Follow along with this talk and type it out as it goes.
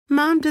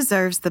Mom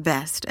deserves the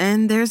best,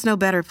 and there's no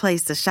better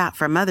place to shop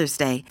for Mother's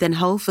Day than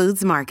Whole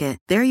Foods Market.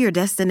 They're your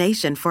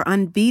destination for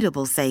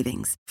unbeatable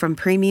savings, from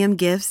premium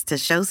gifts to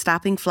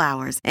show-stopping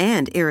flowers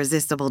and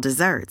irresistible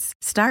desserts.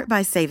 Start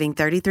by saving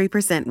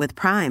 33% with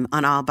Prime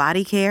on all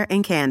body care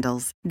and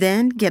candles.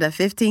 Then get a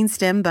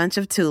 15-stem bunch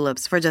of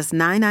tulips for just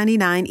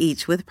 $9.99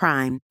 each with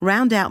Prime.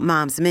 Round out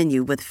Mom's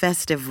menu with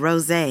festive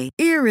rosé,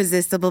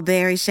 irresistible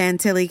berry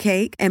chantilly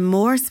cake, and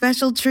more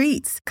special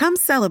treats. Come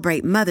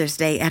celebrate Mother's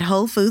Day at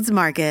Whole Foods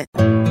Market.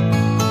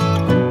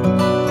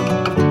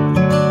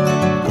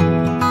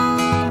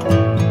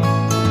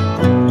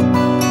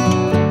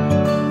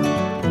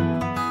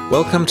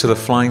 Welcome to the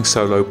Flying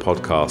Solo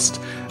podcast,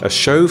 a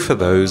show for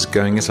those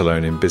going it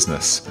alone in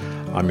business.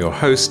 I'm your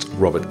host,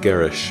 Robert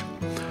Gerrish.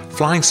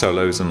 Flying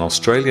Solo is an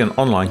Australian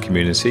online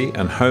community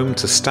and home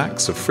to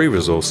stacks of free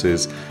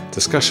resources,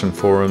 discussion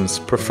forums,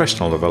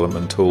 professional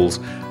development tools,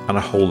 and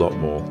a whole lot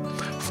more.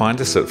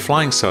 Find us at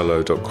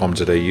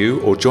flyingsolo.com.au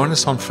or join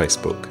us on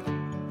Facebook.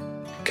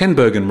 Ken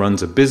Bergen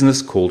runs a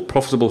business called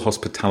Profitable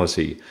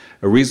Hospitality,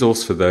 a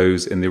resource for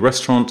those in the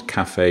restaurant,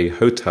 cafe,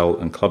 hotel,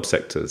 and club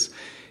sectors.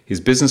 His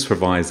business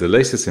provides the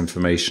latest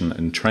information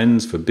and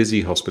trends for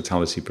busy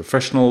hospitality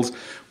professionals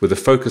with a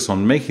focus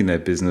on making their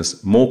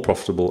business more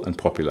profitable and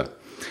popular.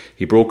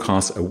 He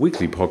broadcasts a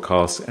weekly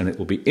podcast, and it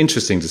will be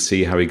interesting to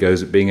see how he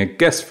goes at being a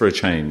guest for a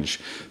change.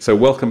 So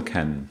welcome,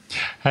 Ken.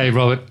 Hey,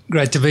 Robert.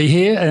 Great to be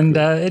here, and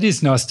it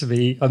is nice to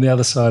be on the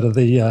other side of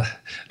the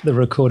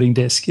recording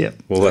desk. Yep.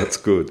 Well, that's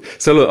good.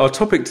 So look, our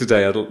topic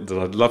today that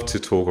I'd love to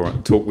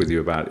talk with you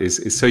about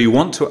is so you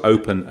want to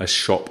open a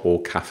shop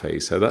or cafe.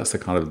 So that's the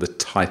kind of the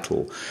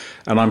title.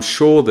 And I'm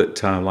sure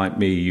that, like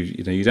me,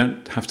 you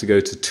don't have to go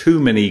to too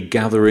many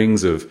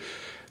gatherings of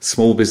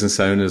small business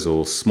owners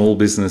or small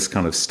business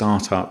kind of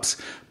startups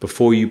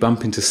before you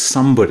bump into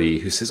somebody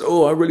who says,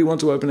 oh, I really want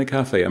to open a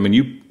cafe. I mean,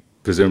 you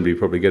presumably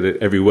probably get it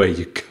everywhere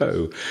you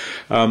go.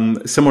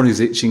 Someone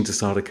who's itching to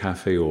start a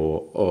cafe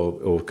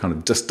or kind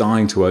of just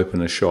dying to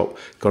open a shop,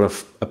 got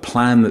a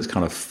plan that's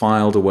kind of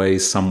filed away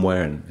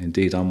somewhere. And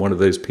indeed, I'm one of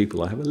those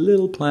people. I have a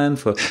little plan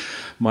for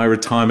my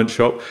retirement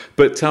shop.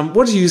 But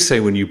what do you say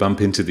when you bump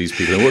into these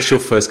people? And what's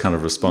your first kind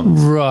of response?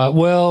 Right.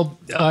 Well,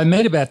 I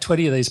meet about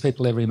 20 of these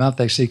people every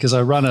month, actually, because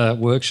I run a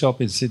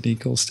workshop in Sydney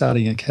called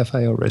Starting a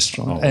Cafe or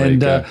Restaurant. Oh,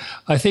 and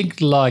I think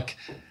like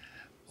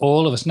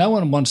all of us, no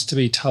one wants to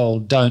be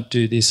told don't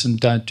do this and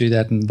don't do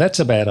that, and that's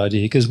a bad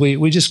idea because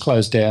we just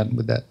close down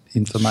with that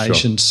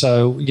information.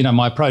 Sure. So,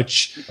 my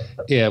approach,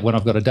 when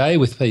I've got a day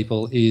with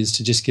people is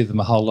to just give them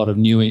a whole lot of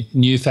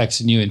new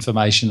facts and new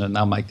information, and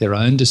they'll make their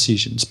own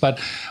decisions. But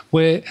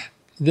where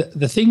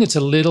the thing that's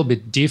a little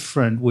bit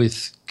different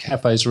with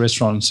cafes,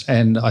 restaurants,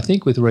 and I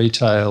think with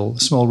retail,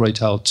 small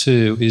retail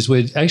too, is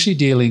we're actually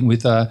dealing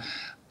with a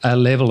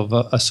level of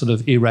a sort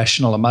of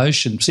irrational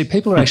emotion. See,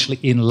 people are actually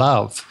in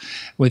love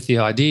with the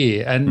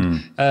idea.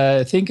 And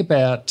think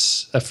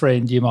about a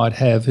friend you might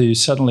have who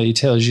suddenly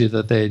tells you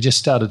that they just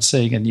started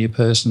seeing a new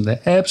person. They're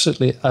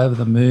absolutely over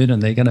the moon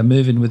and they're going to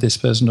move in with this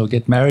person or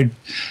get married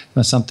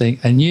or something.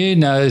 And you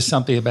know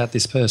something about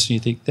this person. You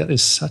think, that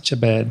is such a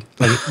bad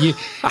thing.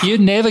 You're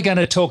never going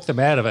to talk them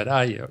out of it,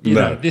 are you?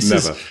 No,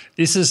 never.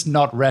 This is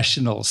not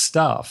rational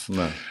stuff.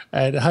 No.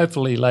 And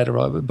hopefully later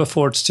on,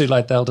 before it's too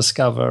late, they'll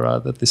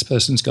discover that this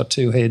person's got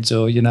two heads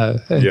or,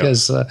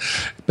 has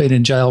been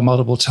in jail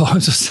multiple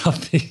times or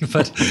something.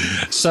 But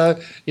so,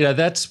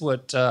 that's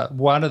what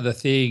one of the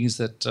things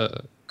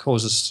that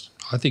causes,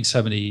 I think,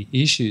 so many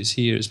issues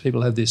here is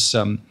people have this,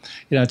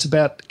 it's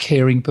about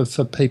caring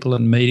for people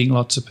and meeting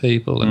lots of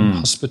people and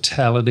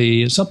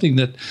hospitality and something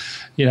that,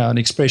 an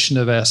expression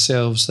of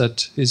ourselves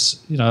that is,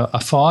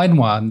 a fine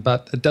one,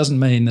 but it doesn't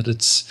mean that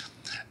it's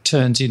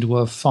turns into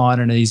a fine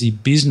and easy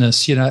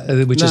business,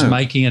 which is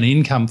making an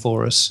income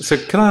for us. So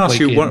can I ask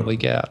you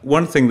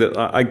one thing that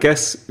I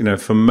guess,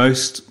 for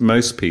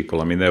most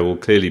people, I mean, there will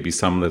clearly be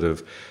some that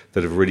have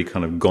really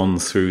kind of gone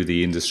through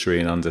the industry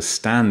and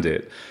understand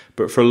it.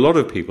 But for a lot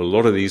of people, a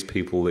lot of these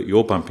people that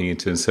you're bumping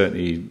into, and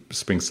certainly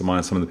springs to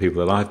mind some of the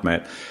people that I've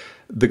met,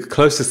 the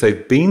closest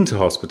they've been to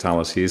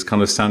hospitality is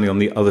kind of standing on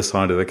the other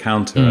side of the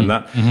counter. And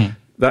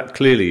that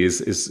clearly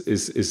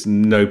is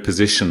no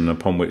position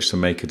upon which to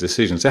make a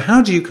decision. So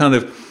how do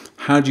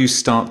you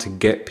start to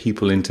get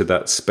people into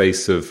that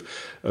space of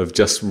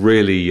just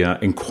really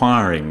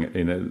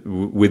inquiring,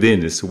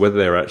 within as to whether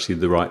they're actually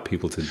the right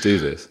people to do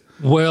this?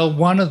 Well,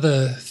 one of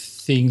the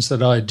things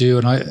that I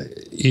do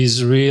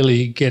is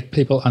really get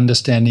people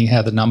understanding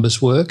how the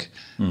numbers work,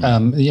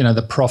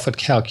 the profit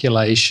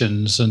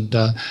calculations, and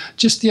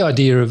just the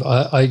idea of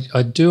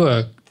I do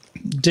a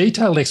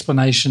detailed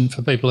explanation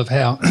for people of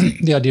how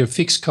the idea of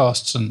fixed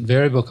costs and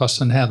variable costs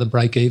and how the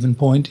break-even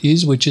point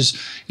is, which is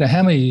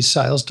how many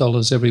sales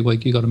dollars every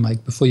week you got to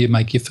make before you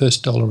make your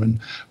first dollar in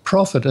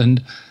profit.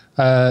 And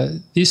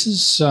this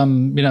is,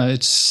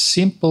 it's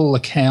simple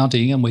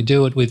accounting, and we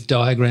do it with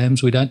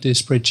diagrams. We don't do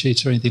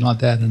spreadsheets or anything like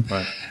that. And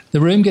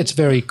the room gets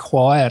very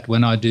quiet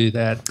when I do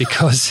that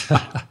because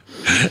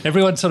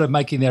everyone's sort of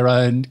making their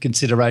own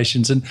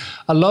considerations. And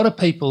a lot of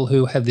people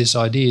who have this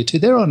idea too,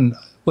 they're on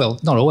well,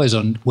 not always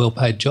on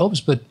well-paid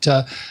jobs, but,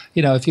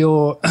 if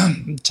you're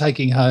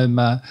taking home,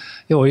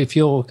 or if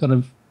your kind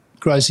of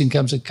gross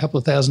income's a couple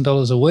of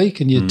 $1,000s a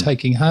week and you're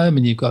taking home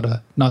and you've got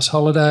a nice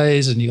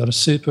holidays and you've got a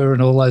super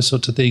and all those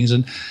sorts of things,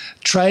 and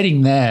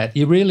trading that,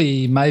 you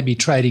really may be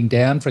trading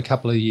down for a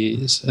couple of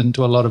years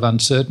into a lot of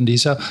uncertainty.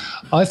 So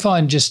I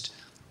find just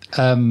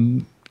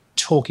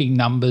talking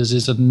numbers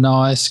is a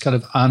nice kind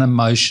of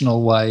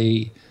unemotional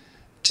way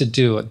to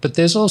do it. But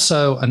there's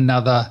also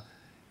another,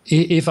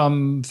 if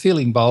I'm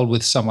feeling bold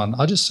with someone,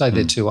 I just say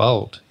they're too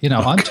old.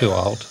 I'm too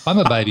old. I'm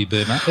a baby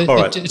boomer.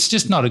 It's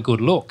just not a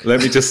good look.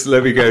 Let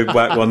me go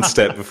back one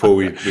step before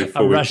we.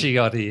 I'm rushing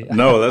on here.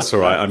 No, that's all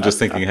right. I'm just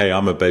thinking, hey,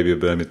 I'm a baby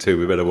boomer too.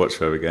 We better watch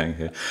where we're going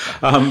here.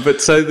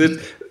 But so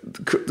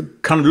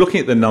kind of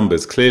looking at the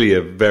numbers, clearly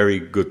a very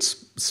good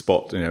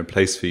spot,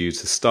 place for you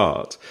to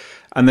start.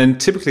 And then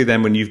typically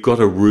then when you've got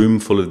a room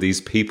full of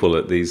these people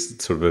at these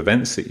sort of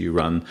events that you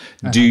run,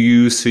 do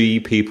you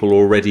see people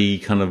already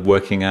kind of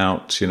working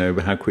out,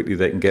 how quickly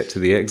they can get to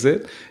the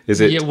exit?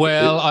 Is it? Yeah,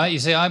 well, you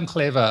see, I'm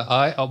clever.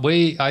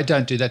 I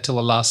don't do that till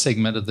the last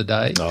segment of the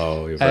day.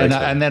 Oh, you're very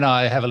clever. And then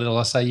I have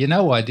I say,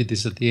 why I did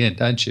this at the end,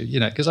 don't you?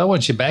 Because I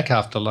want you back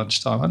after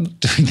lunchtime. I'm not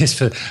doing this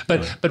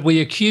but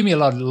we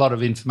accumulate a lot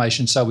of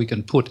information so we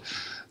can put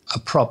a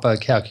proper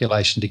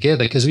calculation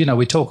together, because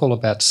we talk all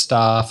about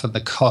staff and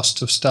the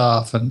cost of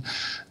staff and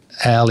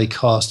hourly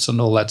costs and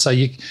all that. So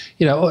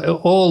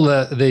all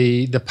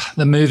the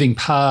moving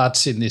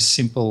parts in this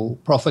simple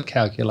profit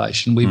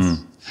calculation,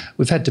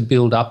 we've had to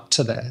build up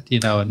to that,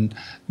 and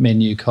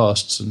menu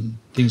costs and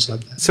things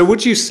like that. So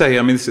would you say,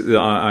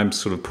 I'm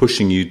sort of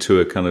pushing you to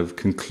a kind of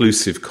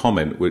conclusive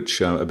comment, which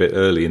a bit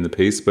early in the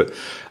piece, but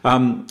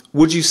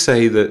would you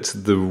say that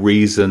the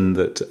reason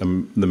that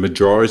the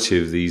majority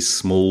of these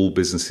small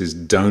businesses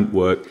don't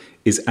work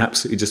is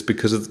absolutely just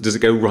because does it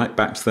go right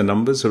back to the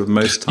numbers sort of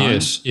most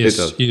times? Yes, it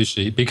does.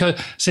 Usually. Because,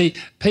 see,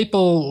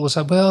 people will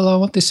say, well, I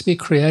want this to be a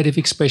creative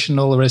expression and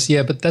all the rest.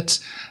 Yeah, but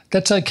that's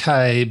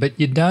okay, but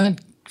you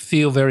don't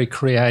feel very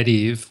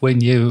creative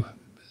when you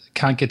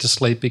can't get to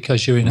sleep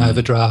because you're in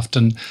overdraft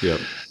and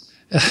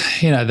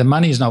the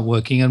money's not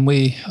working. And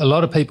a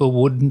lot of people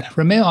wouldn't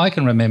remember. I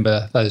can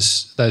remember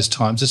those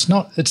times. It's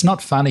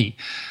not funny,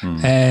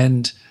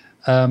 and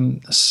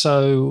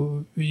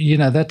so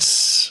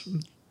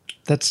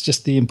that's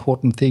just the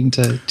important thing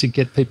to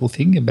get people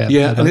thinking about.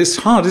 Yeah, and it's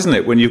hard, isn't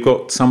it, when you've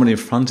got someone in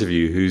front of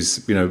you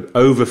who's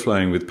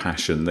overflowing with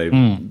passion. They've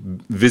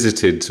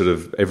visited sort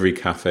of every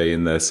cafe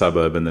in their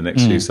suburb and the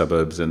next few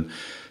suburbs, and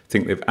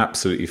think they've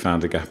absolutely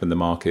found a gap in the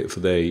market for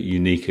their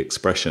unique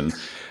expression.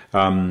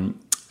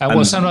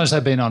 Well, sometimes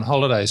they've been on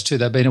holidays too.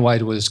 They've been away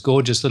to this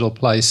gorgeous little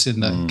place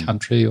in the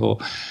country or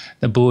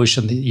the bush,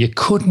 and you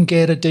couldn't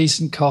get a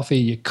decent coffee.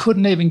 You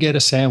couldn't even get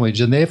a sandwich,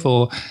 and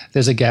therefore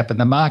there's a gap in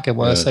the market.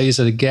 Well, I say, is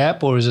it a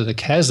gap or is it a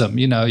chasm?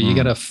 You're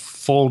going to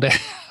fall down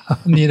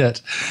in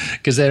it,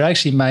 because there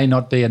actually may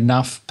not be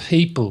enough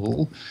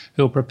people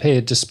who are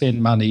prepared to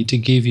spend money to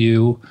give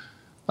you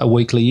a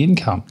weekly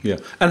income. Yeah,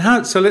 and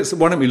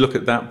why don't we look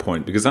at that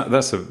point, because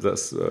that's a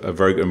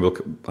very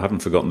good. I haven't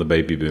forgotten the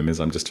baby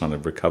boomers. I'm just trying to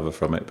recover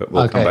from it, but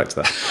we'll come back to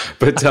that.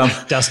 But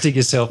dusting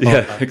yourself off.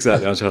 Yeah,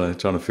 exactly. I'm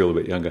trying to feel a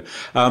bit younger.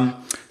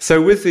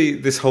 So with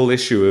this whole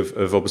issue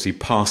of obviously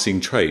passing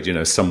trade,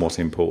 somewhat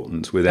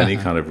important with any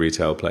kind of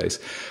retail place.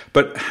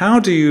 But how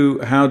do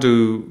you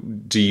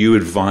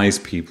advise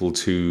people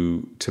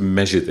to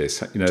measure this?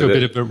 Do a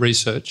bit of a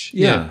research.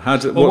 Yeah.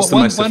 What's the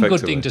most effective one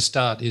good thing to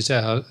start is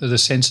the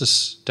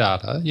census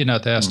data.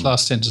 The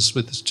last census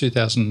was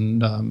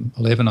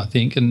 2011, I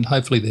think, and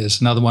hopefully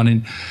there's another one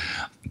in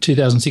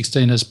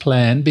 2016 as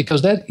planned,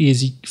 because that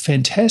is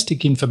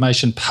fantastic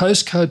information,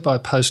 postcode by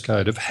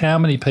postcode, of how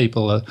many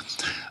people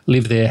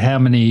live there, how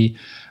many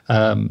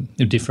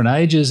different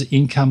ages,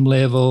 income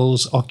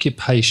levels,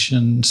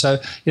 occupation. So,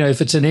 if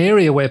it's an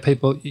area where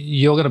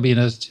you're going to be in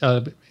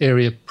an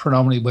area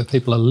predominantly where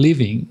people are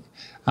living,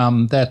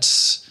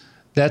 that's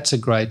a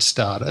great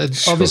start.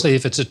 Sure. Obviously,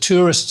 if it's a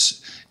tourist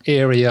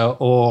area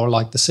or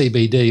like the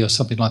CBD or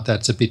something like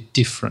that, it's a bit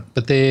different,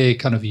 but they're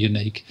kind of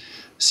unique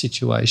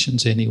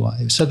situations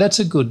anyway. So that's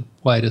a good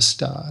way to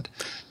start.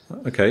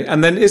 Okay,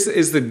 and then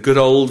is the good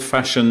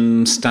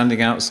old-fashioned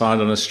standing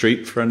outside on a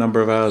street for a number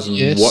of hours and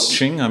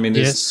watching?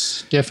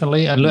 Yes,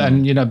 definitely,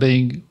 and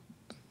being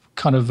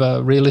kind of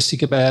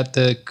realistic about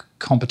the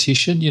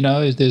competition.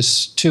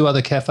 There's two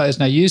other cafes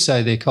now. You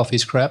say their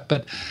coffee's crap,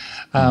 but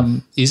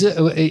is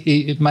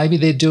it? Maybe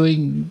they're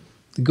doing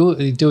a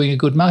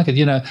good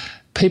market.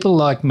 People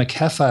like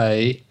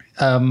McCafe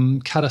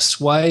cut a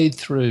swathe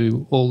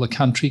through all the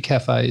country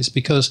cafes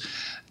because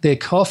their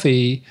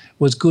coffee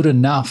was good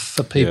enough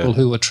for people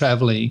who were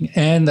travelling,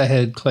 and they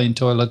had clean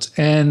toilets,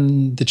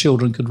 and the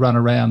children could run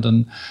around,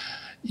 and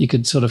you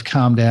could sort of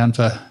calm down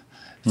for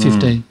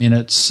 15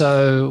 minutes.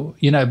 So,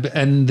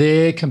 and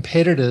their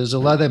competitors,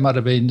 although they might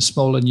have been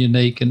small and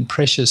unique and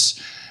precious,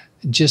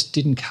 just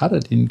didn't cut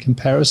it in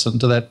comparison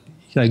to that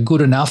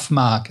good enough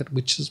market,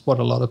 which is what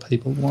a lot of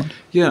people want.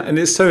 Yeah, and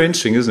it's so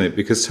interesting, isn't it?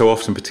 Because so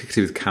often,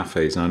 particularly with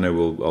cafes, and I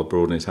know I'll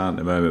broaden it out in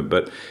a moment,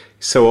 but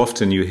So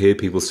often you hear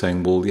people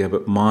saying, well, yeah,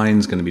 but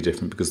mine's going to be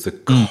different because the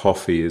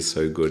coffee is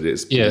so good.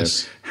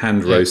 It's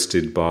hand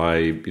roasted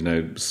by,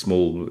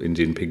 small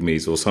Indian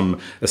pygmies or some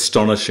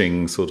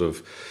astonishing sort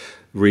of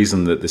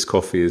reason that this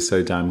coffee is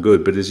so damn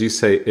good. But as you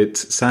say,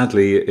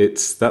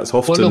 that's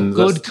often... Well,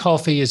 look, good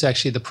coffee is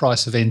actually the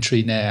price of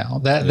entry now.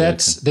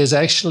 There's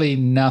actually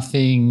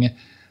nothing...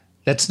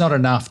 That's not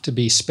enough to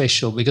be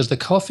special because the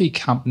coffee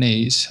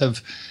companies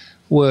have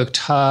worked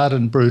hard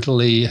and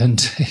brutally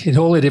and in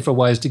all the different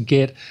ways to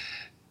get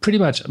pretty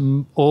much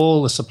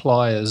all the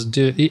suppliers,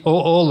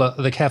 all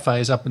the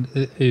cafes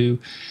who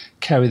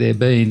carry their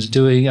beans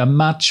doing a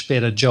much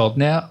better job.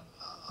 Now,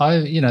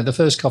 the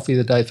first coffee of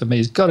the day for me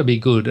has got to be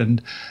good,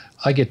 and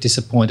I get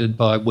disappointed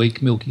by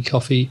weak, milky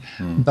coffee.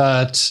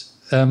 But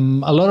a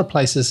lot of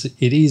places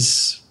it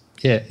is,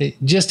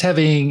 just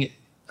having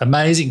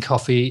amazing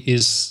coffee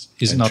is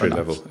not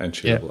enough.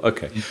 Entry level.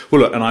 Okay.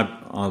 Well, look, and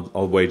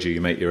I'll wager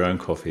you make your own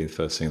coffee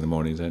first thing in the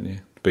morning, don't you?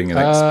 Being an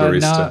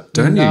ex-barista.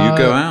 Don't you? You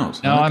go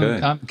out. No,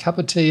 okay. I'm a cup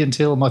of tea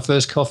until my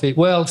first coffee.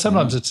 Well,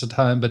 sometimes it's at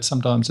home, but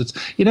sometimes it's...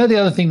 the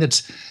other thing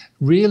that's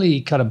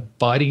really kind of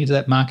biting into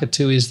that market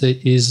too is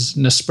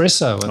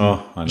Nespresso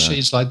and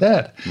machines like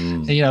that.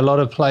 And, a lot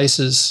of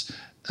places...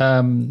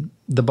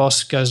 the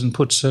boss goes and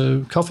puts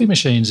coffee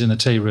machines in the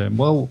tea room.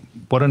 Well,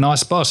 what a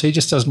nice boss. He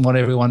just doesn't want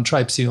everyone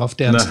traipsing off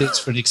downstairs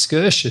for an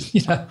excursion,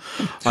 I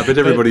bet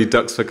everybody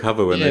ducks for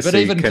cover when they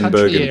see Ken Bergen coming in.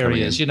 But even country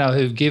areas,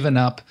 who've given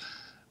up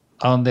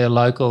on their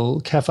local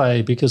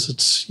cafe because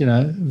it's,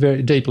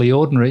 very deeply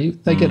ordinary,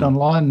 they get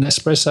online,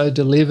 Nespresso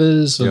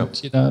delivers, and,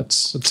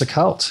 it's a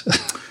cult.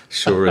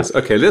 Sure is.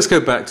 Okay, let's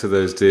go back to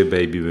those dear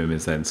baby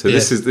boomers then. So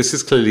this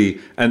is clearly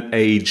an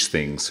age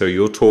thing. So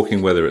you're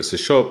talking whether it's a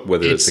shop,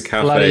 whether it's a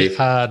cafe. It's bloody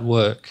hard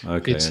work.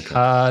 Okay, it's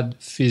hard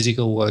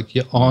physical work.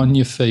 You're on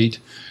your feet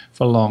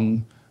for a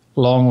long,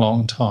 long,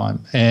 long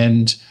time.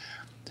 And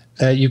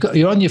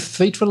you're on your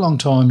feet for a long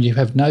time. You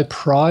have no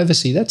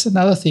privacy. That's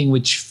another thing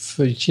which,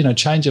 for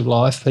change of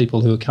life, people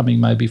who are coming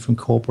maybe from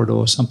corporate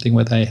or something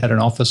where they had an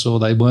office or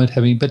they weren't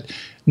having. But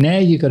now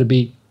you've got to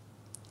be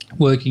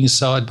working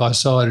side by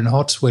side in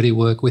hot, sweaty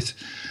work with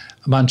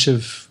a bunch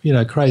of,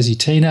 crazy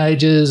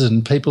teenagers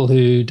and people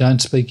who don't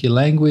speak your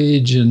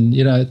language, and,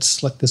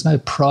 it's like there's no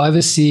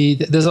privacy.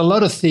 There's a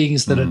lot of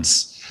things that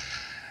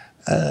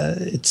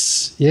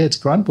it's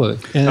grunt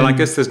work. And I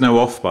guess there's no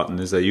off button,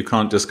 is there? You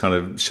can't just kind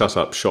of shut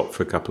up shop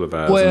for a couple of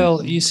hours.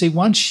 Well, you see,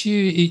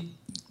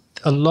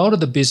 a lot of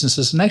the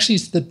businesses, and actually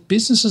the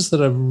businesses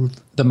that are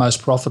the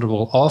most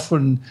profitable,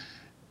 often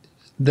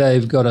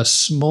they've got a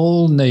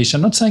small niche.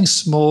 I'm not saying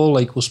small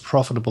equals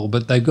profitable,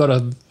 but they've got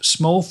a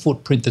small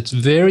footprint that's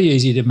very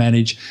easy to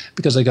manage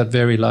because they've got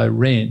very low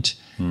rent.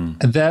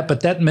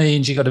 But that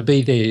means you've got to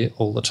be there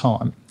all the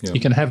time. Yeah.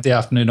 You can have the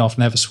afternoon off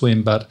and have a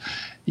swim, but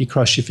you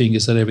cross your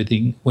fingers that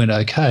everything went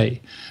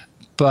okay.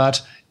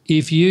 But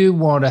if you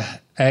want to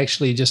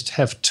actually just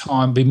have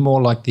time, be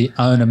more like the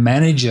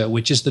owner-manager,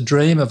 which is the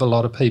dream of a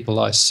lot of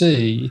people I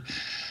see,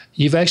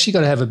 you've actually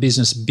got to have a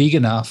business big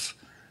enough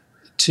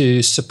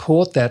to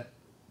support that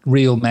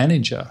real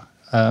manager.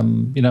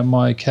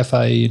 My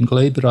cafe in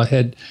Glebe that I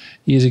had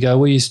years ago,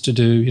 we used to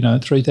do,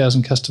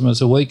 3,000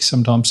 customers a week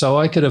sometimes. So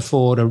I could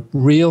afford a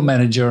real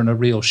manager and a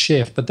real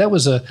chef, but that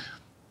was a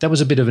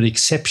bit of an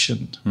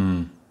exception,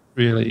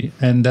 really.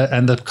 And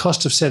the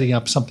cost of setting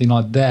up something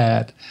like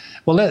that,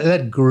 well,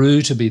 that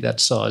grew to be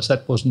that size.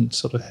 That wasn't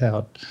sort of how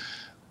it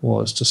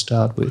was to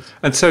start with.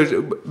 And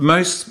so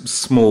most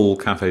small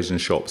cafes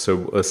and shops,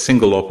 so a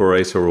single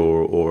operator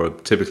or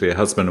typically a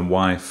husband and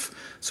wife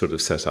sort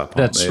of set up.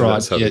 That's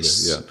right.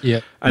 Yes.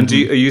 Yeah. And are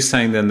you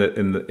saying then that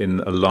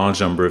in a large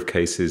number of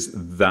cases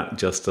that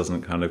just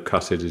doesn't kind of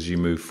cut it as you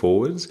move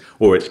forwards,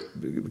 or it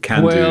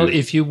can? Well,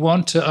 if you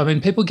want to,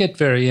 people get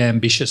very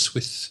ambitious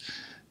with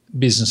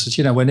businesses.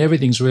 When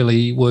everything's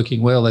really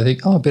working well, they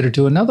think, I better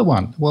do another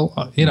one. Well,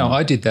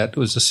 I did that. It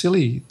was a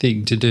silly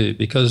thing to do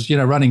because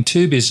running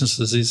two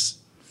businesses is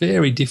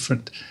very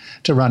different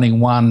to running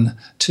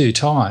 1-2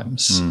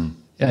 times.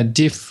 A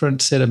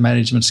different set of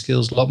management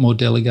skills, a lot more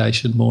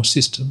delegation, more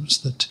systems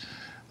that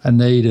are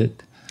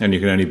needed. And you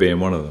can only be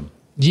in one of them.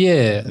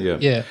 Yeah.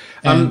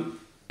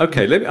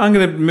 Okay, I'm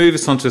going to move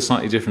us on to a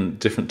slightly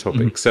different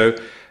topic. So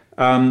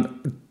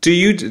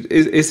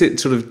is it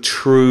sort of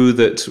true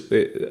that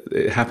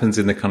it happens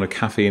in the kind of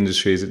cafe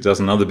industry as it does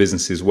in other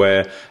businesses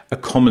where a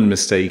common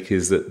mistake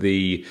is that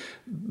the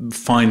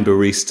fine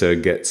barista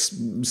gets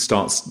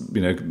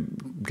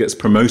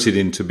promoted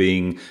into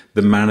being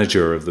the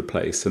manager of the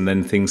place and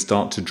then things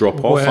start to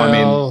drop off?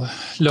 Well,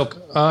 look,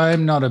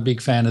 I'm not a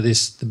big fan of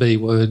the B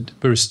word,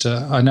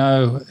 barista. I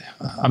know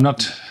I'm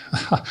not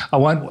I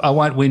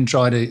won't win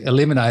trying to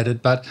eliminate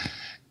it, but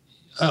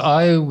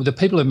the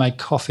people who make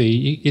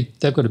coffee,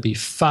 they've got to be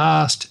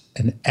fast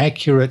and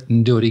accurate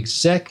and do it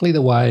exactly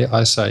the way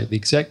I say, the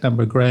exact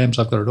number of grams.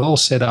 I've got it all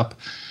set up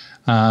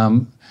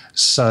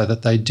so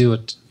that they do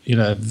it,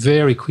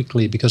 very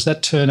quickly, because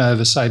that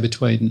turnover, say,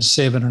 between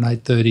 7 and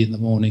 8:30 in the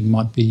morning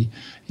might be,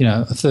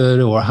 a third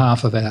or a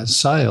half of our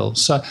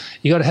sales. So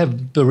you've got to have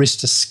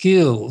barista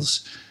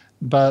skills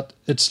But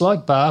it's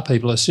like bar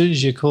people. As soon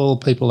as you call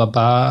people a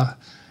bar,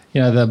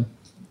 the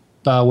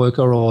bar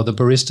worker or the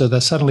barista,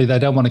 they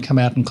don't want to come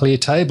out and clear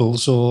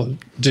tables or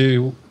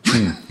do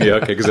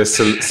because they're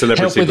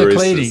celebrity help with baristas. the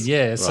cleaning.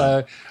 Yeah, Right.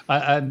 so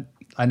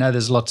I know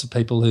there's lots of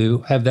people who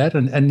have that,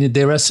 and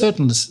there are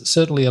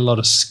certainly a lot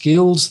of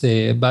skills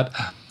there. But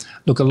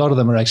look, a lot of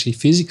them are actually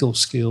physical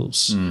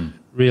skills.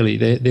 Really,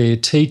 they're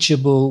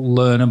teachable,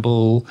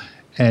 learnable,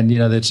 and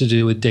they're to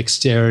do with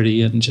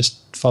dexterity and just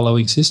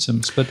following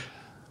systems. But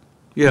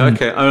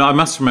okay. I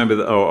must remember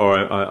that, or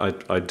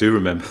I do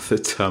remember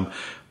that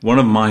one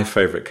of my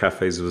favourite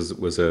cafes had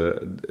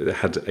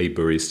a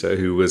barista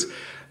who was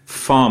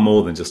far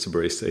more than just a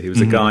barista. He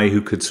was a guy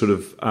who could sort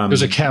of... he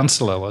was a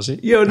counsellor, was he?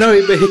 Yeah,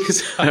 no, but he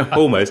could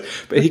almost.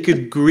 But he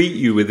could greet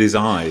you with his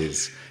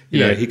eyes.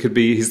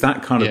 He's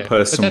that kind of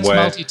person but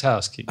that's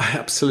multitasking.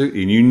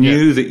 Absolutely. And you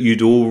knew that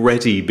you'd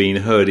already been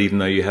heard, even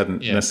though you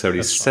hadn't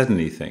necessarily said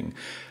anything.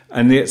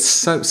 And it's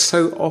so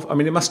off. I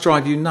mean, it must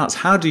drive you nuts.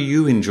 How do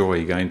you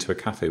enjoy going to a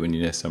cafe when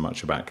you know so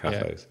much about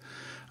cafes?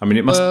 I mean,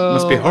 it must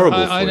be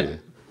horrible for you.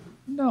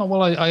 No,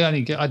 well, I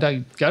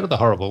don't go to the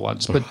horrible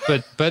ones, but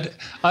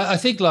I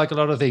think, like a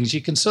lot of things, you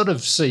can sort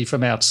of see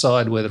from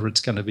outside whether it's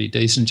going to be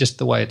decent, just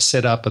the way it's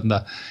set up and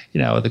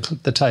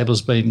the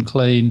table's been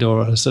cleaned,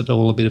 or is it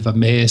all a bit of a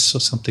mess or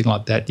something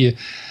like that.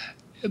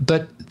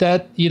 But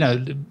that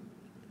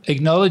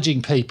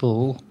acknowledging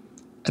people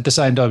at the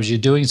same time as you're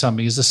doing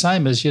something is the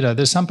same as,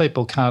 there's some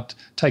people can't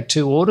take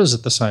two orders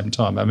at the same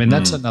time. I mean,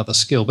 that's another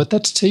skill, but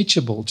that's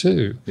teachable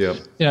too. Yeah.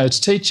 It's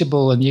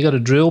teachable, and you got to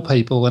drill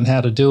people and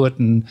how to do it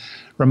and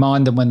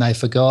remind them when they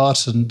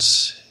forgot. And,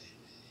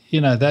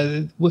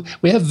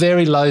 we have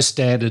very low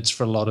standards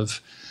for a lot of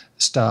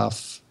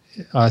staff,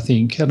 I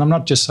think. And I'm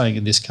not just saying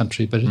in this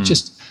country, but it's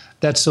just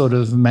that sort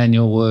of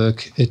manual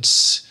work.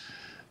 It's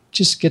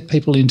just get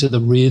people into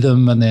the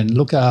rhythm and then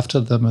look after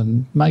them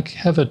and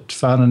have it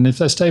fun. And if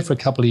they stay for a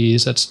couple of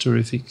years, that's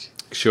terrific.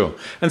 Sure.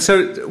 And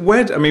so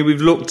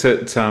we've looked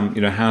at,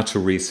 how to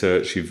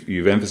research.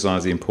 You've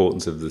emphasised the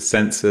importance of the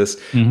census.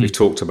 We've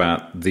talked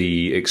about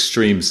the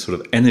extreme sort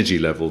of energy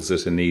levels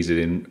that are needed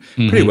in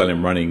pretty well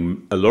in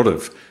running a lot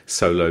of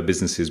solo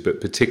businesses,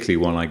 but particularly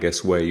one, I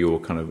guess, where you're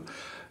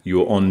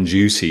on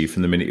duty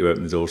from the minute you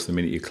open the door to the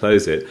minute you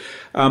close it.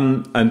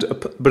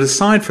 But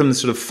aside from the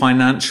sort of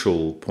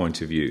financial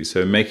point of view,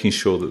 so making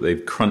sure that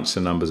they've crunched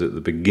the numbers at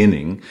the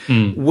beginning,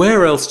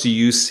 where else do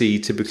you see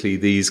typically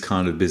these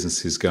kind of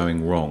businesses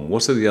going wrong?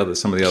 What are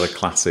some of the other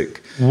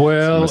classic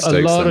mistakes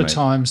a lot of make?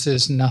 times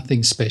there's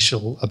nothing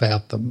special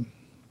about them.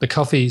 The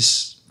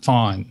coffee's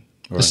fine.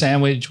 Right. The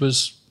sandwich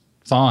was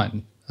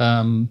fine.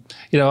 I'm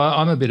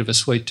a bit of a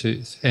sweet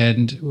tooth,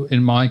 and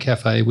in my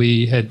cafe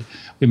we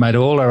made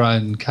all our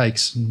own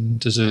cakes and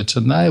desserts,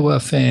 and they were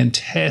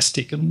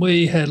fantastic, and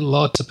we had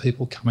lots of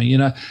people coming,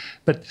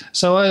 But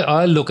so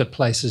I look at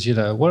places,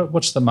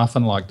 what's the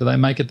muffin like? Do they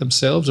make it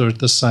themselves, or is it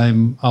the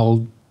same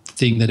old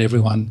thing that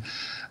everyone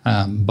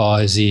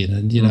buys in?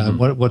 And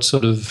what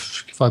sort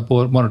of, if I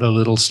wanted a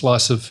little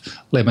slice of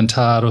lemon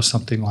tart or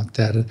something like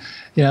that,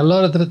 a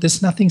lot of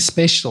there's nothing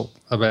special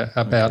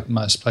about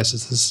most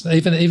places.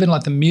 There's even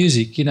like the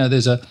music,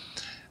 there's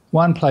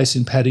one place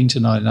in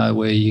Paddington I know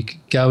where you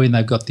go in,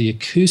 they've got the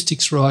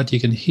acoustics right, you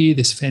can hear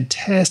this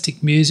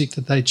fantastic music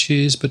that they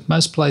choose, but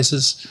most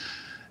places,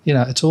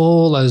 it's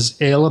all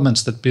those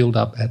elements that build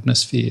up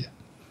atmosphere.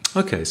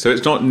 Okay, so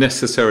it's not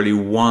necessarily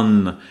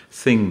one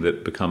thing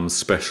that becomes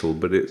special,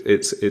 but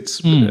it's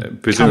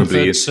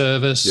presumably comfort,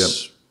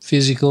 service,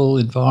 physical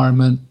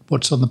environment,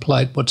 what's on the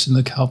plate, what's in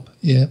the cup.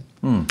 Yeah.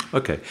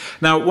 Okay.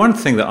 Now, one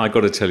thing that I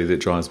got to tell you that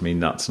drives me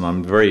nuts, and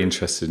I'm very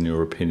interested in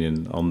your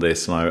opinion on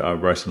this, and I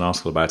wrote an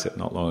article about it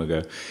not long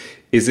ago,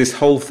 is this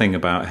whole thing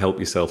about help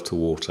yourself to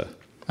water.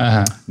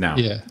 Now,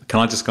 can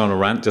I just go on a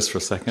rant just for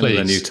a second? Please,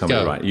 and then you tell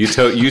go. me, right?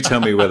 You tell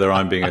me whether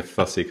I'm being a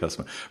fussy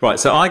customer. Right,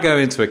 so I go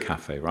into a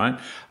cafe, right?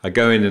 I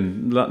go in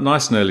and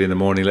nice and early in the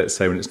morning, let's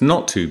say when it's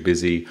not too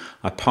busy,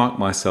 I park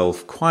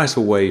myself quite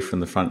away from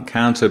the front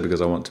counter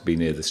because I want to be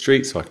near the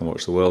street so I can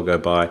watch the world go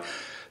by.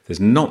 There's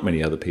not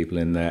many other people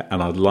in there,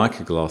 and I'd like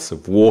a glass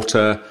of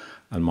water,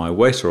 and my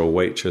waiter or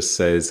waitress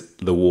says,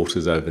 the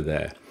water's over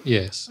there.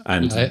 Yes,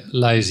 and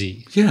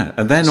lazy. Yeah,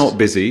 and they're not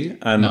busy,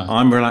 and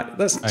I'm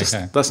relaxed.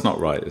 That's not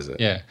right, is it?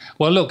 Yeah.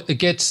 Well, look,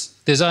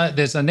 there's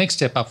a next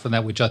step up from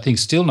that, which I think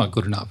is still not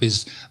good enough,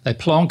 is they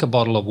plonk a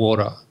bottle of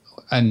water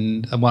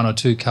and 1 or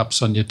 2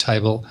 cups on your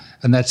table,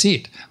 and that's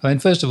it. I mean,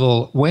 first of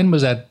all, when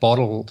was that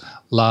bottle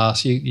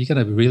last? You're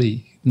going to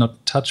really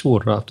not touch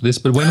water after this,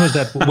 but when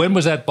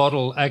was that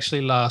bottle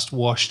actually last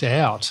washed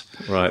out?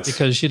 Right.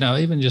 Because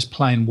even just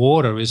plain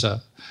water is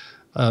a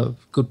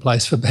good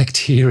place for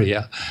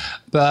bacteria.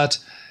 But,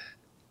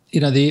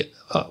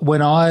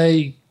 when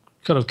I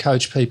kind of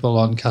coach people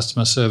on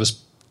customer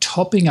service,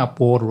 topping up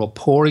water or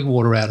pouring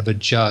water out of a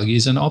jug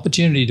is an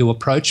opportunity to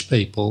approach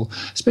people,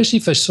 especially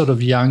for sort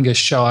of younger,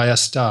 shyer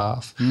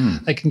staff.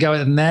 They can go,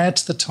 and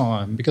that's the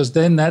time, because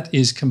then that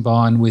is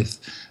combined with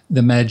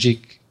the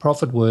magic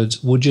profit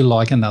words, would you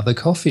like another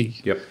coffee?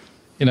 Yep.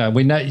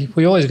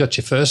 We always got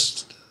your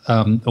first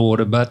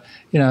order. But,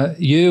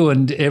 you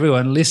and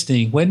everyone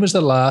listening, when was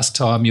the last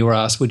time you were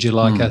asked, would you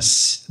like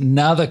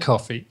another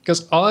coffee?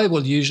 Because I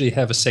will usually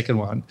have a second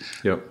one.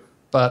 Yep.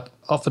 But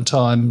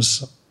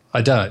oftentimes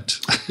I don't.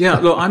 Yeah,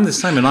 look, I'm the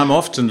same, and I'm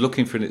often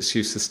looking for an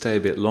excuse to stay a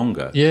bit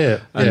longer. Yeah.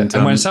 And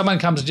when someone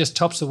comes and just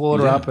tops the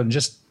water up and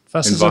just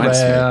fusses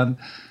around,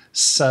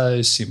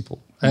 so simple.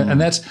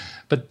 And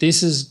but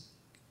this is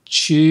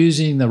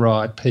choosing the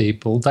right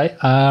people. They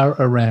are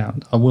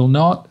around. I will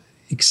not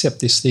accept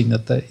this thing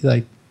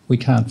that we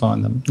can't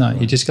find them. No,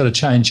 you just got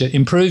to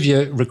improve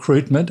your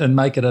recruitment and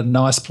make it a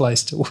nice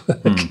place to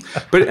work.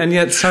 And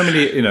yet so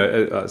many,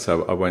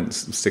 so I won't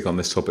stick on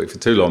this topic for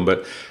too long,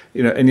 but,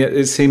 and yet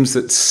it seems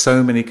that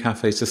so many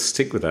cafes just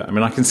stick with that. I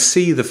mean, I can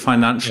see the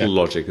financial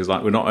logic is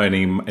like, we're not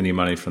earning any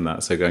money from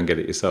that, so go and get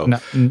it yourself.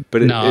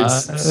 But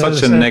it's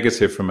such a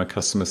negative from a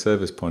customer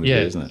service point of view,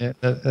 isn't it?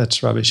 Yeah,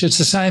 that's rubbish. It's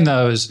the same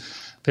though as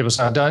people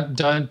say,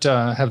 don't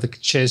have the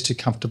chairs too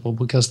comfortable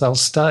because they'll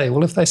stay.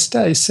 Well, if they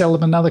stay, sell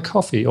them another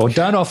coffee, or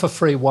don't offer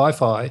free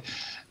Wi-Fi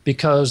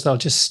because they'll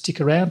just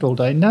stick around all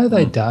day. No,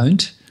 they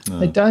don't. No.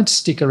 They don't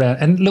stick around.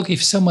 And look,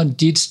 if someone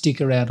did stick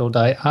around all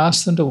day,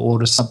 ask them to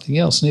order something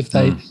else. And if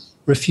they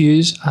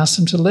refuse, ask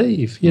them to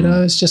leave.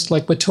 It's just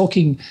like we're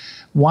talking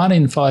 1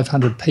 in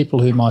 500 people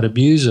who might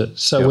abuse it.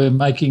 So we're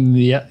making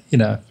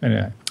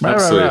anyway.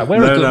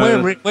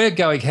 Absolutely. We're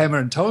going hammer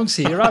and tongs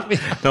here, aren't we?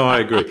 No, I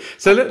agree.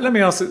 So let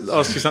me ask you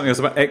something else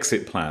about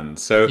exit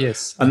plans. So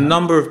a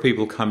number of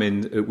people come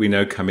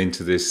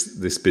into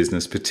this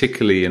business,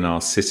 particularly in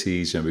our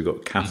cities. We've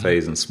got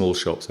cafes and small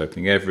shops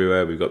opening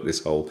everywhere. We've got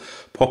this whole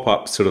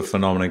pop-up sort of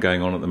phenomenon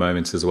going on at the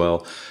moment as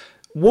well.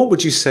 What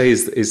would you say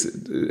is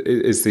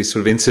the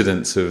sort of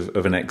incidence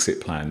of an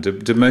exit plan?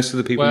 Do most of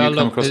the people you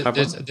come across have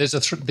one?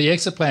 The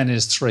exit plan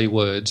is 3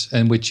 words,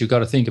 in which you've got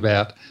to think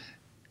about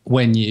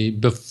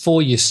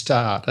before you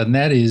start, and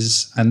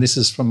this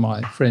is from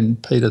my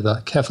friend Peter,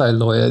 the cafe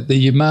lawyer, that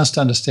you must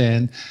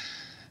understand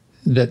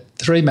that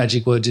 3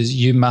 magic words is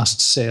you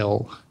must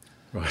sell.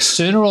 Right.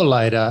 Sooner or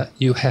later,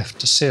 you have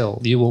to sell.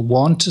 You will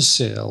want to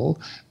sell.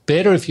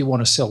 Better if you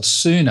want to sell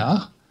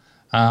sooner.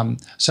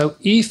 So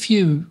if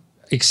you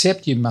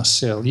except you must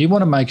sell, you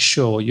want to make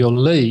sure your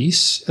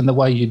lease and the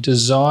way you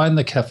design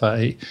the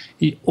cafe,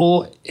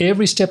 or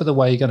every step of the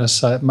way you're going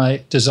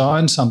to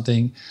design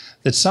something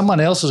that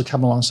someone else will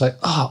come along and say,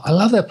 oh, I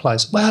love that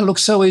place. Wow, it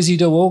looks so easy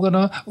to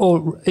organise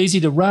or easy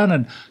to run,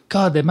 and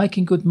God, they're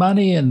making good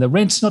money and the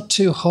rent's not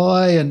too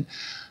high, and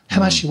how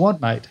much you want,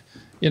 mate?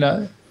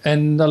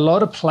 And a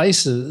lot of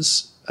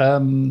places,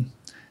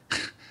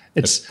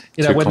 it's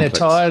when complex.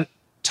 They're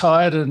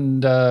tired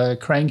and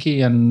cranky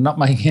and not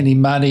making any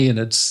money, and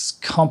it's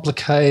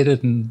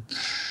complicated, and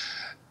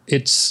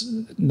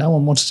no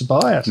one wants to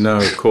buy it. No,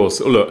 of course.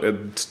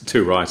 Look,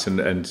 too right,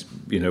 and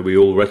we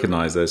all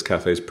recognise those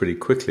cafes pretty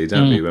quickly,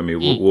 don't we, when we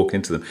walk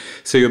into them.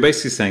 So you're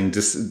basically saying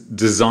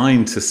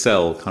designed to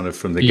sell, kind of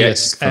from the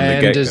get-go.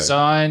 And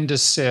designed to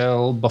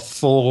sell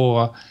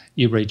before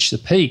you reach the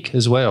peak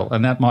as well,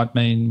 and that might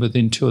mean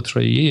within 2 or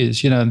 3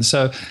 years. And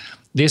so.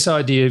 This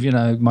idea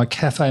of, my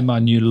cafe, my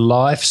new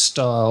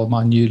lifestyle,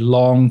 my new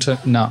long-term,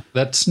 no,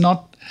 that's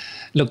not,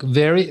 look,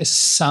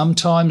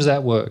 sometimes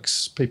that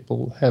works.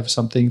 People have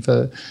something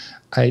for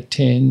 8,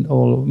 10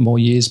 or more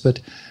years, but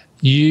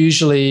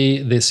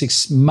usually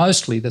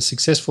mostly the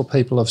successful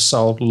people have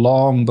sold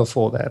long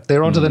before that.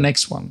 They're on to the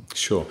next one.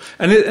 Sure.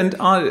 And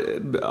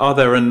are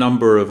there a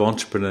number of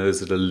entrepreneurs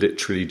that are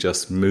literally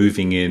just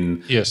moving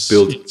in? Yes.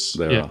 It's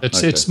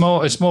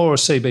more a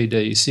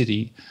CBD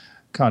city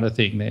kind of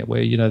thing there,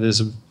 where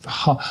there's a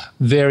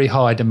very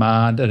high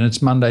demand, and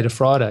it's Monday to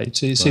Friday.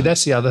 So you see,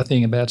 that's the other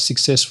thing about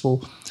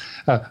successful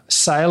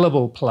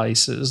saleable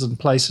places, and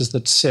places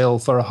that sell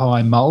for a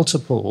high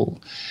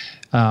multiple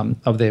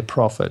of their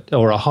profit,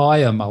 or a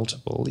higher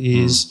multiple,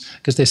 is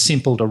because they're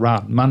simple to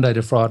run. Monday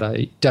to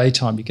Friday,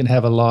 daytime, you can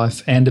have a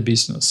life and a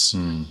business,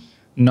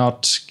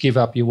 not give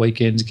up your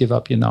weekends, give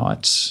up your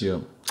nights. Yeah.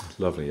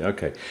 Lovely.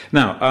 Okay.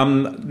 Now,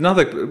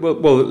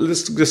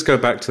 let's just go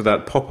back to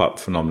that pop-up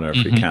phenomenon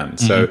if we can.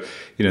 So,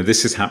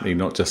 this is happening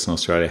not just in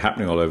Australia,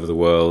 happening all over the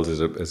world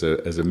as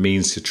a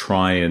means to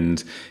try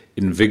and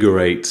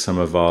invigorate some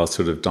of our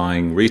sort of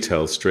dying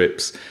retail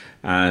strips.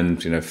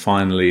 And,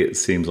 finally, it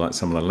seems like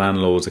some of the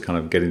landlords are kind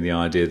of getting the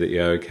idea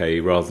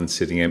that, rather than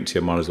sitting empty,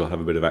 I might as well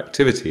have a bit of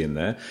activity in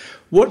there.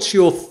 What's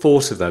your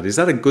thought of that? Is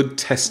that a good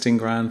testing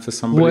ground for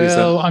somebody?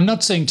 Well, I'm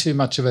not seeing too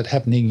much of it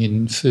happening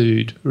in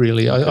food,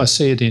 really. Okay. I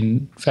see it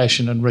in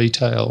fashion and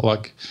retail,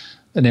 like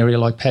an area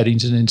like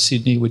Paddington in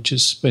Sydney, which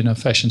has been a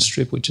fashion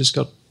strip, which has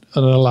got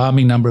an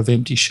alarming number of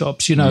empty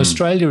shops.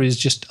 Australia is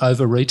just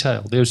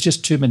over-retailed. There's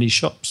just too many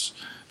shops.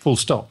 Full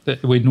stop.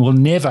 We will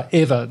never,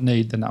 ever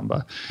need the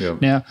number.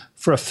 Yep. Now,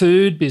 for a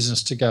food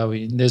business to go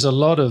in, there's a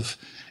lot of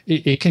 –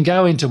 it can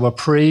go into a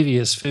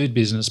previous food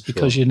business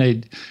because you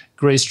need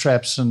grease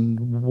traps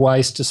and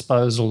waste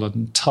disposal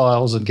and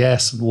tiles and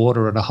gas and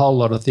water and a whole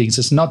lot of things.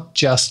 It's not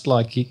just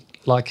like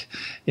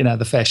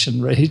the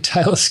fashion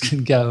retailers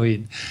can go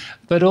in.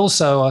 But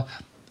also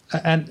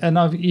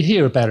You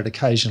hear about it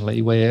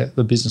occasionally where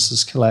the business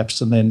has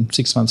collapsed and then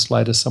 6 months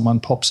later someone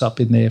pops up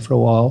in there for a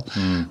while.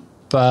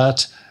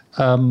 But,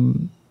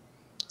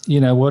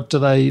 what do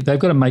they've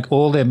got to make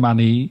all their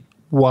money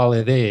while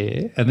they're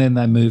there, and then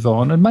they move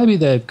on. And maybe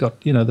they've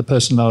got, the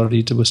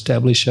personality to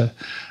establish a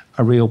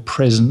real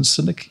presence.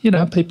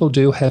 And, people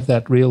do have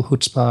that real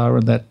chutzpah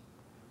and that,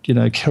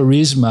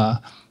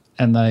 charisma,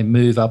 and they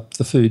move up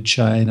the food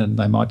chain and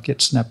they might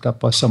get snapped up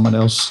by someone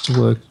else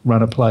to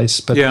run a place.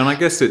 But yeah, and I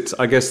guess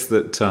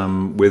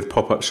that with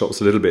pop-up shops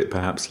a little bit,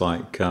 perhaps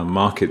like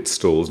market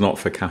stalls, not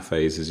for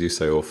cafes, as you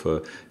say, or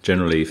for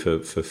generally for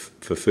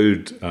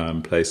food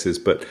places,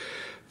 but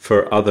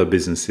for other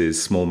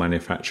businesses, small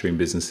manufacturing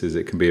businesses,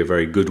 it can be a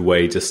very good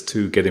way just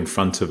to get in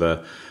front of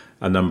a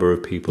number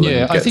of people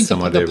and get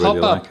someone they really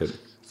like it.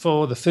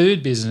 For the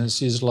food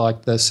business is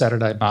like the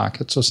Saturday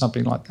markets or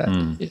something like that.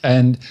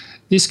 And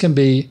this can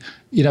be,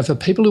 for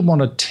people who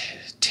want to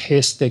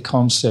test their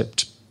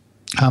concept,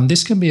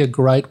 this can be a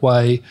great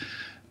way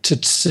to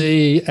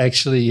see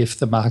actually if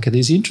the market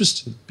is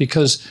interested.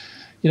 Because,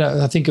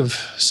 I think of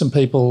some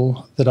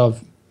people that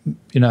I've,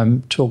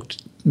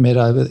 met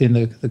over in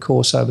the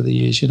course over the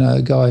years,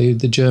 a guy,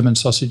 the German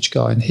sausage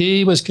guy, and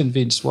he was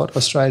convinced what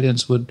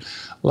Australians would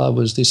love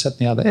was this, that and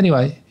the other.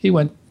 Anyway, he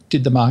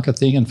did the market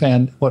thing and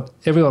found what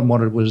everyone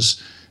wanted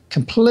was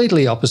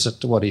completely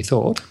opposite to what he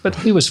thought, but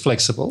he was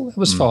flexible. It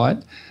was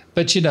fine.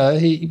 But,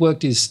 he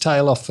worked his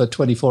tail off for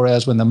 24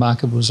 hours when the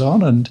market was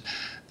on and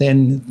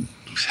then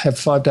have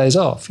 5 days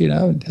off,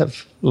 and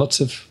have lots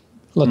of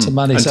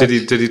money. And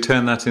did he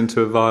turn that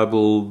into a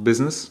viable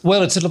business?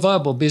 Well, it's a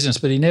viable business,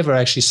 but he never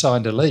actually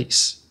signed a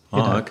lease.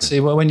 Okay. See,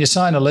 when you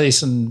sign a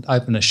lease and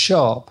open a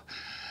shop,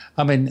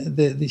 I mean,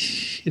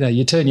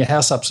 you turn your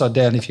house upside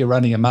down if you're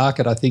running a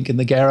market, I think, and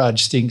the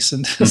garage stinks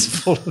and it's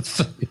full of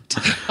food.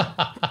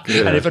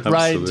 And if it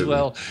rains,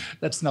 well,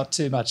 that's not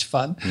too much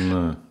fun.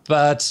 No.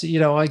 But,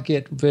 I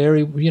get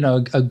very,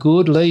 a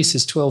good lease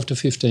is 12 to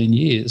 15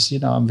 years.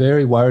 I'm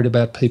very worried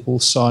about people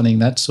signing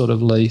that sort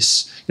of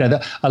lease.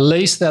 A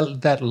lease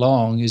that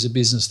long is a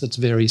business that's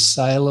very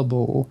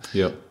saleable.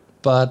 Yep.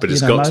 But it's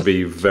got to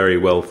be very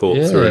well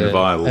thought through and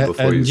viable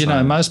before you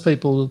sign. Most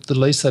people, the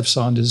lease they've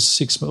signed is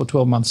 6 or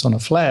 12 months on a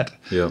flat.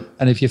 Yeah.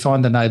 And if you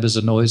find the neighbours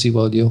are noisy,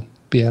 well, you'll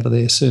be out of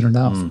there soon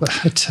enough.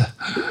 But,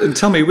 and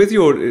tell me, with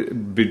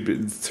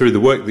through the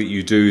work that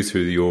you do,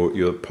 through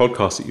your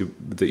podcast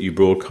that you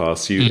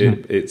broadcast,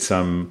 it's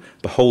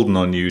beholden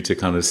on you to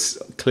kind of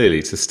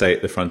clearly to stay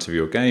at the front of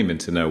your game and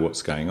to know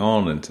what's going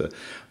on and to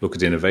look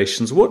at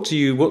innovations. What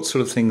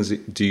sort of things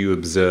do you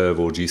observe,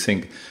 or do you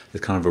think are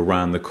kind of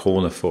around the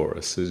corner for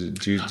us?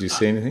 Do you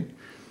see anything?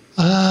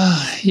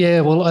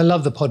 Yeah, well, I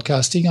love the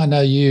podcasting. I know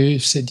you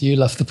said you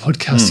love the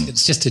podcasting.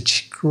 It's just a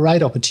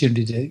great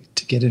opportunity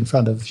to get in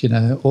front of,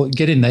 or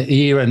get in the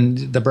ear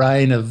and the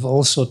brain of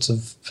all sorts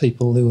of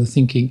people who are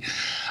thinking.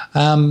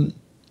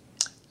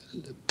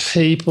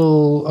 Trend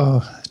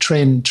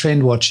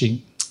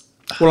watching.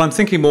 Well, I'm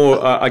thinking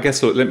more, I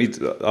guess, look, let me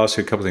ask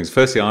you a couple of things.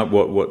 Firstly,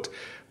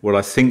 what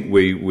I think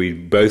we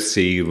both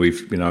see,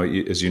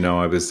 as you know,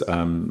 I was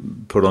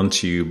put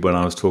onto you when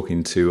I was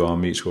talking to our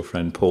mutual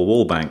friend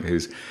Paul Wallbank,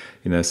 who's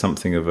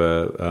something of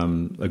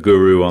a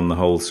guru on the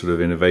whole sort of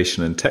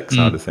innovation and tech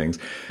side of things.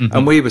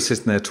 And we were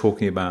sitting there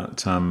talking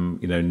about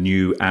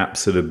new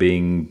apps that are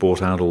being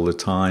brought out all the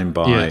time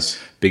by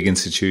big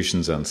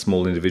institutions and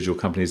small individual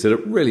companies that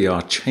really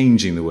are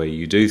changing the way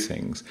you do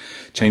things,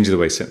 changing the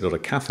way a lot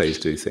of cafes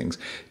do things.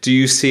 Do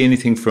you see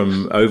anything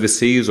from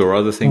overseas or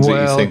other things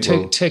that you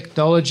think?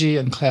 Technology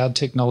and cloud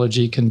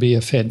technology can be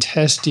a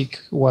fantastic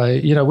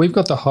way. We've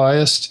got the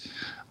highest,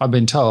 I've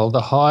been told,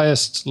 the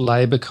highest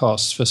labour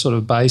costs for sort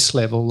of base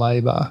level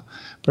labour,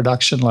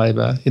 production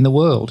labour in the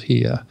world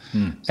here.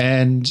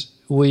 And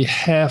we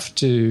have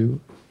to,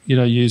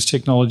 use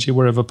technology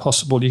wherever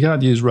possible. You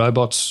can't use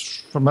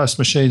robots for most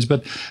machines,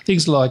 but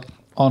things like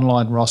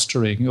online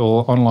rostering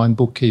or online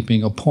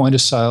bookkeeping or point of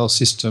sale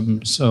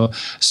systems or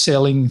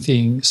selling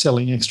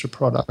extra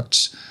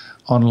products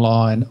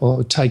online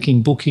or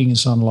taking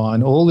bookings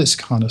online, all this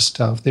kind of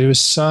stuff. There is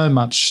so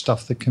much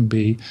stuff that can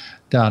be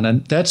done.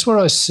 And that's where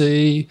I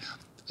see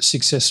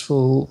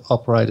successful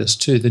operators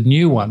too, the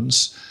new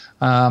ones,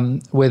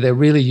 where they're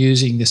really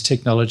using this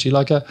technology,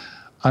 like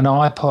an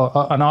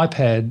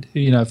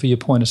iPad, for your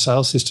point of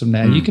sale system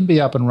now. You can be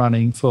up and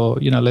running for,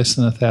 less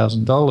than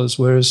 $1,000,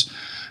 whereas,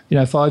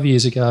 5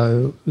 years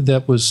ago,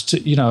 that was,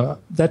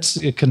 that's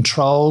a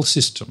control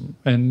system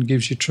and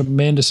gives you a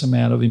tremendous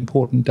amount of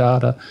important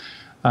data.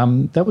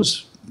 That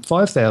was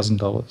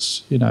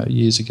 $5,000,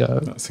 years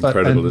ago. That's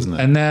incredible, isn't it?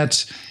 And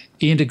that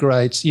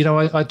integrates,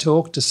 I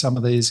talk to some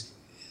of these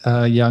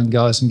young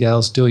guys and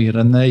gals doing it,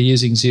 and they're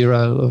using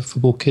Xero for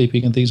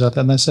bookkeeping and things like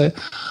that, and they say,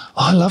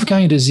 I love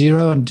going to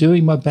Xero and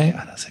doing my bank.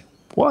 And I think,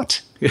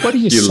 what? What are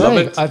you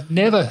saying? I've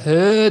never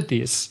heard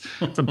this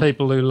from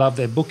people who love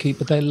their bookkeeping,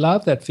 but they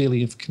love that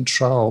feeling of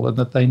control and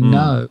that they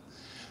know,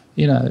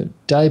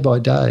 day by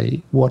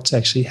day what's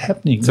actually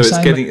happening. So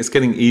it's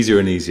getting easier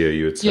and easier,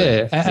 you would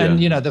say. Yeah,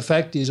 and the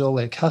fact is all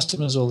their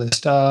customers, all their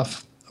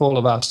staff, all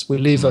of us, we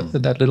live at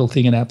that little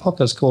thing in our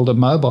pockets called a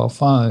mobile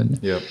phone.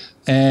 Yep.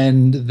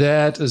 And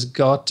that has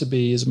got to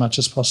be, as much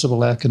as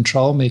possible, our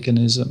control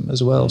mechanism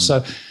as well.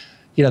 So,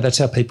 that's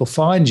how people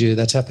find you.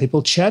 That's how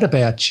people chat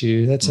about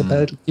you. That's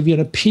about give you an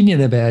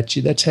opinion about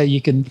you. That's how you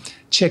can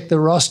check the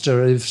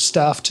roster if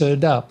staff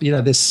turned up.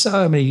 There's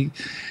so many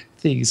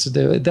things to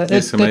do.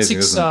 It's amazing,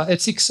 isn't it?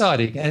 It's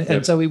exciting.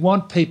 And so we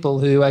want people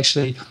who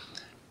actually,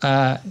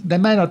 they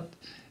may not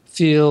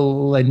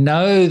feel they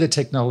know the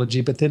technology,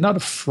 but they're not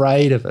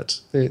afraid of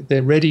it.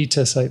 They're ready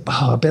to say,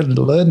 I better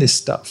learn this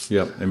stuff.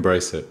 Yep,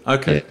 embrace it.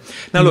 Okay. Yeah.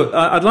 Now, look,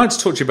 I'd like to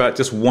talk to you about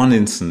just one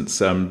instance,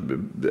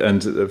 and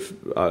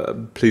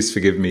please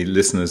forgive me,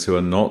 listeners who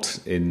are not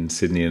in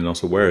Sydney and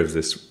not aware of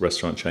this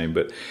restaurant chain,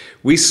 but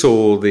we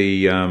saw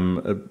the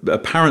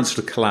apparent sort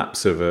of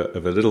collapse of a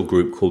little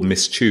group called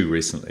Miss Chu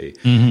recently.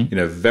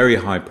 Very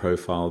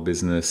high-profile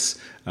business,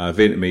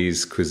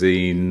 Vietnamese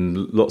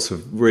cuisine, lots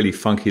of really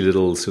funky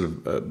little sort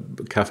of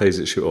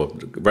cafes or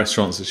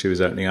restaurants that she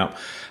was opening up,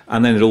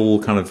 and then it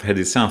all kind of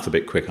headed south a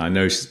bit quick. I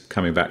know she's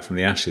coming back from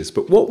the ashes,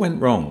 but what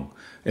went wrong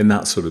in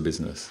that sort of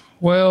business?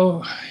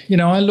 Well,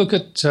 I look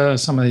at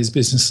some of these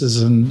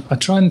businesses and I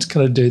try and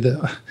kind of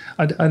do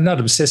I'm not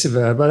obsessive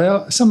about it,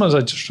 but sometimes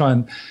I just try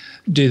and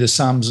do the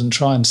sums and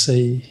try and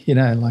see,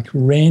 like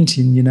rent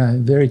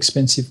in, very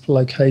expensive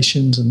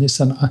locations and this.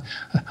 And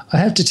I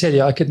have to tell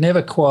you, I could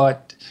never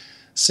quite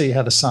see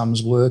how the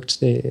sums worked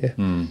there.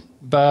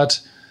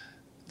 But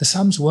the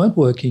sums weren't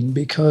working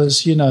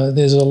because,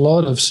 there's a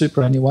lot of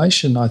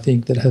superannuation, I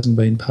think, that hasn't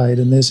been paid,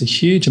 and there's a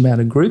huge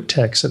amount of group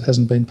tax that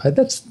hasn't been paid.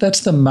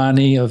 That's the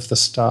money of the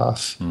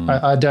staff.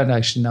 I don't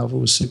actually know if it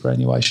was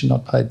superannuation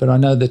not paid, but I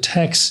know the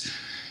tax,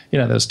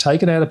 that was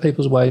taken out of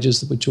people's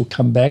wages, which will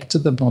come back to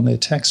them on their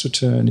tax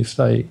return if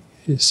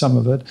some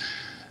of it.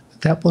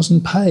 That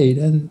wasn't paid,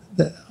 and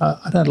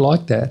I don't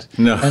like that.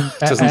 No, it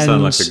doesn't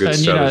sound like a good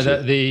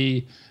strategy.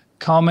 The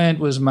comment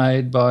was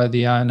made by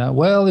the owner,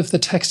 well, if the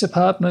tax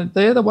department,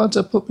 they're the ones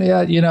that put me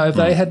out, if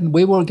they hadn't,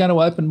 we were going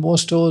to open more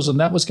stores and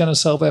that was going to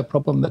solve our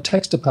problem. The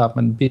tax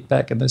department bit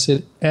back and they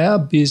said, our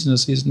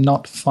business is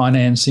not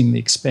financing the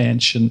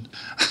expansion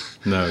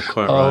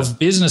of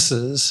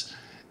businesses.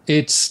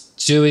 It's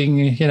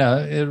doing,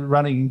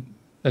 running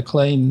a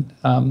clean,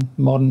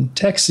 modern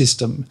tax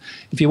system.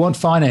 If you want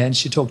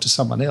finance, you talk to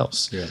someone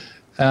else. Yeah.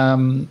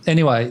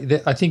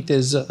 Anyway, I think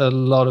there's a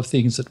lot of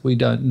things that we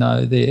don't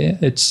know there.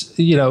 It's,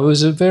 it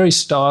was a very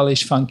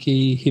stylish,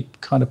 funky, hip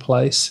kind of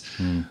place.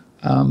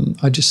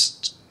 I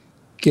just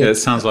get... it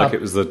sounds like it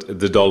was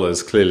the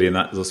dollars, clearly, and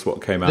that's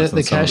what came out on some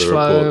of the reports.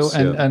 The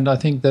cash flow and I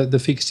think the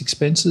fixed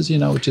expenses,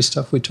 which is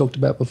stuff we talked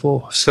about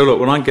before. So, look,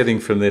 what I'm getting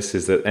from this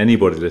is that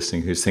anybody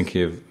listening who's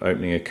thinking of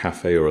opening a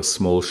cafe or a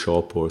small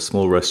shop or a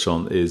small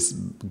restaurant is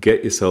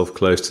get yourself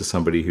close to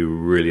somebody who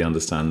really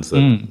understands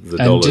the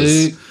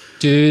dollars.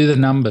 Do the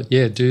number.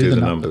 Yeah, do the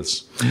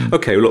numbers.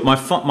 Okay, well, look,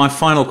 my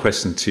final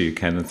question to you,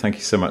 Ken, and thank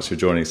you so much for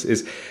joining us,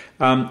 is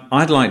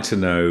I'd like to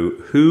know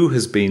who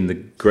has been the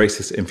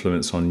greatest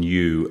influence on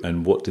you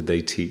and what did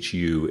they teach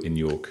you in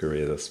your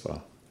career thus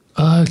far?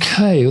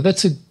 Okay, well,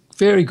 that's a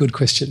very good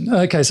question.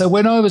 Okay, so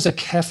when I was a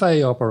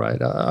cafe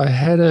operator, I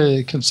had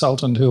a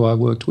consultant who I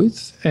worked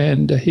with,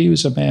 and he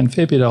was a man a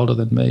fair bit older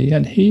than me,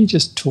 and he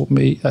just taught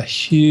me a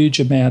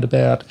huge amount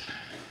about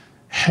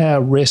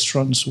how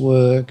restaurants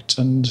worked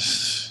and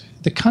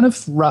the kind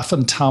of rough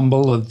and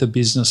tumble of the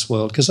business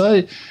world. Because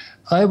I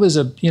was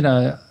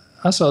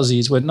us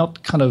Aussies were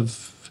not kind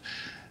of,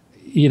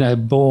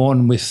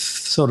 born with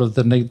sort of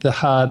the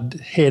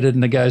hard-headed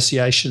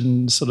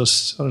negotiation sort of,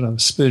 I don't know,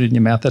 spoon in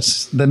your mouth.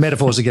 That's the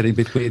metaphors are getting a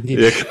bit weird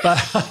here.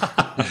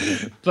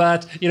 Yeah.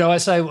 But I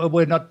say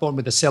we're not born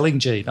with a selling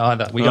gene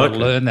either. We got to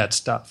learn that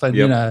stuff.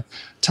 And,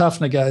 tough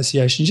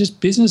negotiation.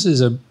 Just business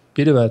is a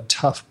bit of a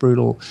tough,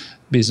 brutal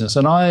business.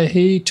 And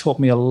he taught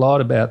me a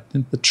lot about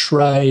the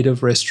trade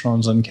of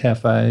restaurants and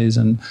cafes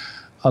and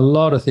a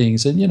lot of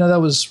things. And, that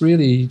was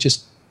really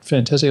just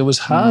fantastic. It was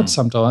hard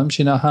sometimes,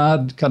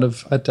 hard, kind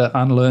of had to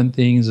unlearn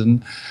things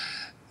and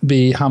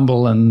be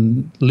humble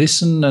and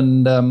listen.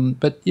 And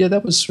but,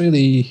 that was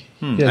really...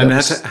 Yeah, and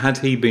had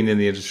he been in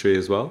the industry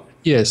as well?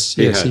 Yes,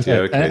 he had. Yeah,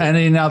 okay. And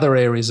in other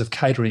areas of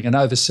catering and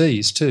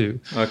overseas too.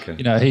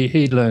 Okay.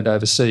 He'd learned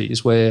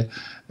overseas where,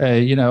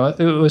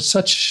 it was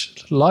such...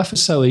 Life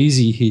is so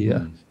easy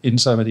here in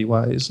so many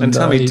ways. And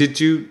tell me, did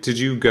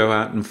you go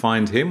out and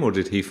find him or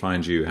did he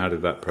find you? How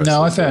did that process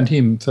No, I found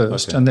him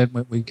first and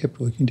then we kept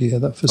working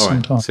together for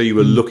some time. So you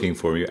were looking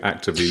for him, you were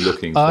actively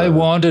looking for him? I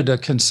wanted a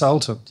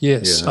consultant,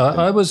 yes. Yeah,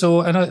 okay. I was,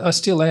 and I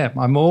still am.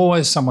 I'm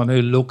always someone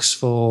who looks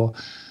for...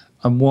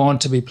 I want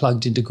to be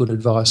plugged into good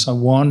advice. I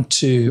want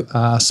to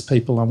ask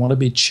people. I want to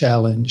be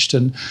challenged.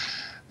 And,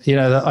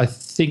 I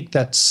think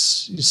that's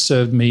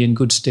served me in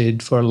good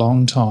stead for a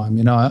long time.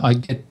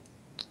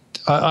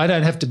 I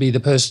don't have to be the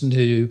person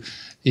who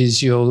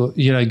is your,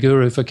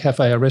 guru for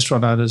cafe or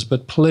restaurant owners,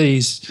 but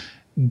please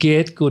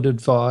get good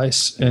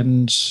advice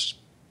and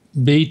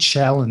be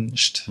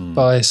challenged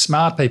by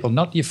smart people,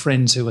 not your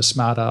friends who are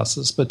smart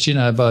asses, but,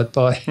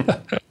 by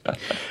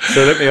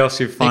So let me ask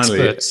you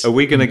finally, experts. Are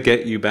we going to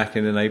get you back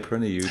in an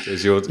apron?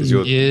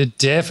 You're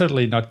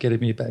definitely not getting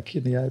me back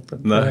in the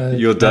apron. No,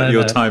 you're done.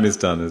 Your time is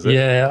done, is it?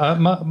 Yeah,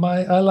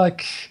 I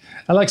like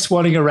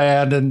swanning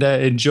around and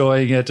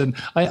enjoying it, and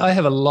I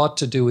have a lot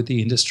to do with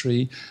the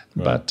industry,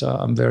 but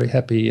I'm very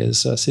happy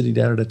as sitting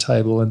down at a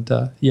table and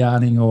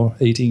yarning or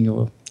eating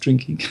or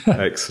drinking.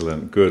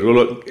 Excellent, good. Well,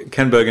 look,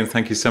 Ken Bergen,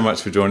 thank you so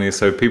much for joining us.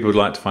 So if people would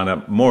like to find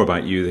out more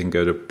about you, they can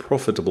go to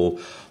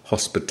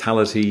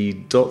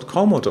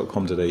profitablehospitality.com or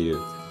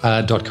 .com.au?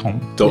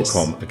 .com.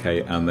 .com,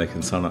 okay, and they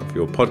can sign up for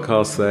your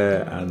podcast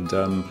there and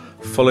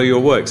follow your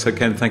work. So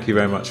Ken, thank you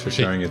very much for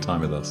sharing your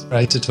time with us.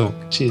 Great to talk.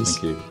 Cheers.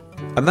 Thank you.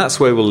 And that's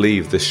where we'll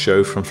leave this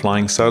show from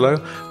Flying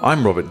Solo.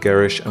 I'm Robert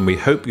Gerish, and we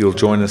hope you'll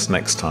join us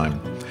next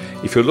time.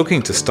 If you're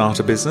looking to start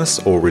a business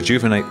or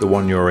rejuvenate the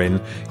one you're in,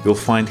 you'll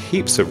find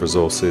heaps of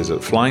resources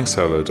at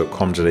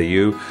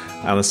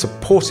flyingsolo.com.au and a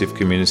supportive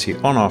community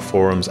on our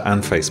forums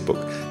and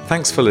Facebook.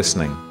 Thanks for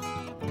listening.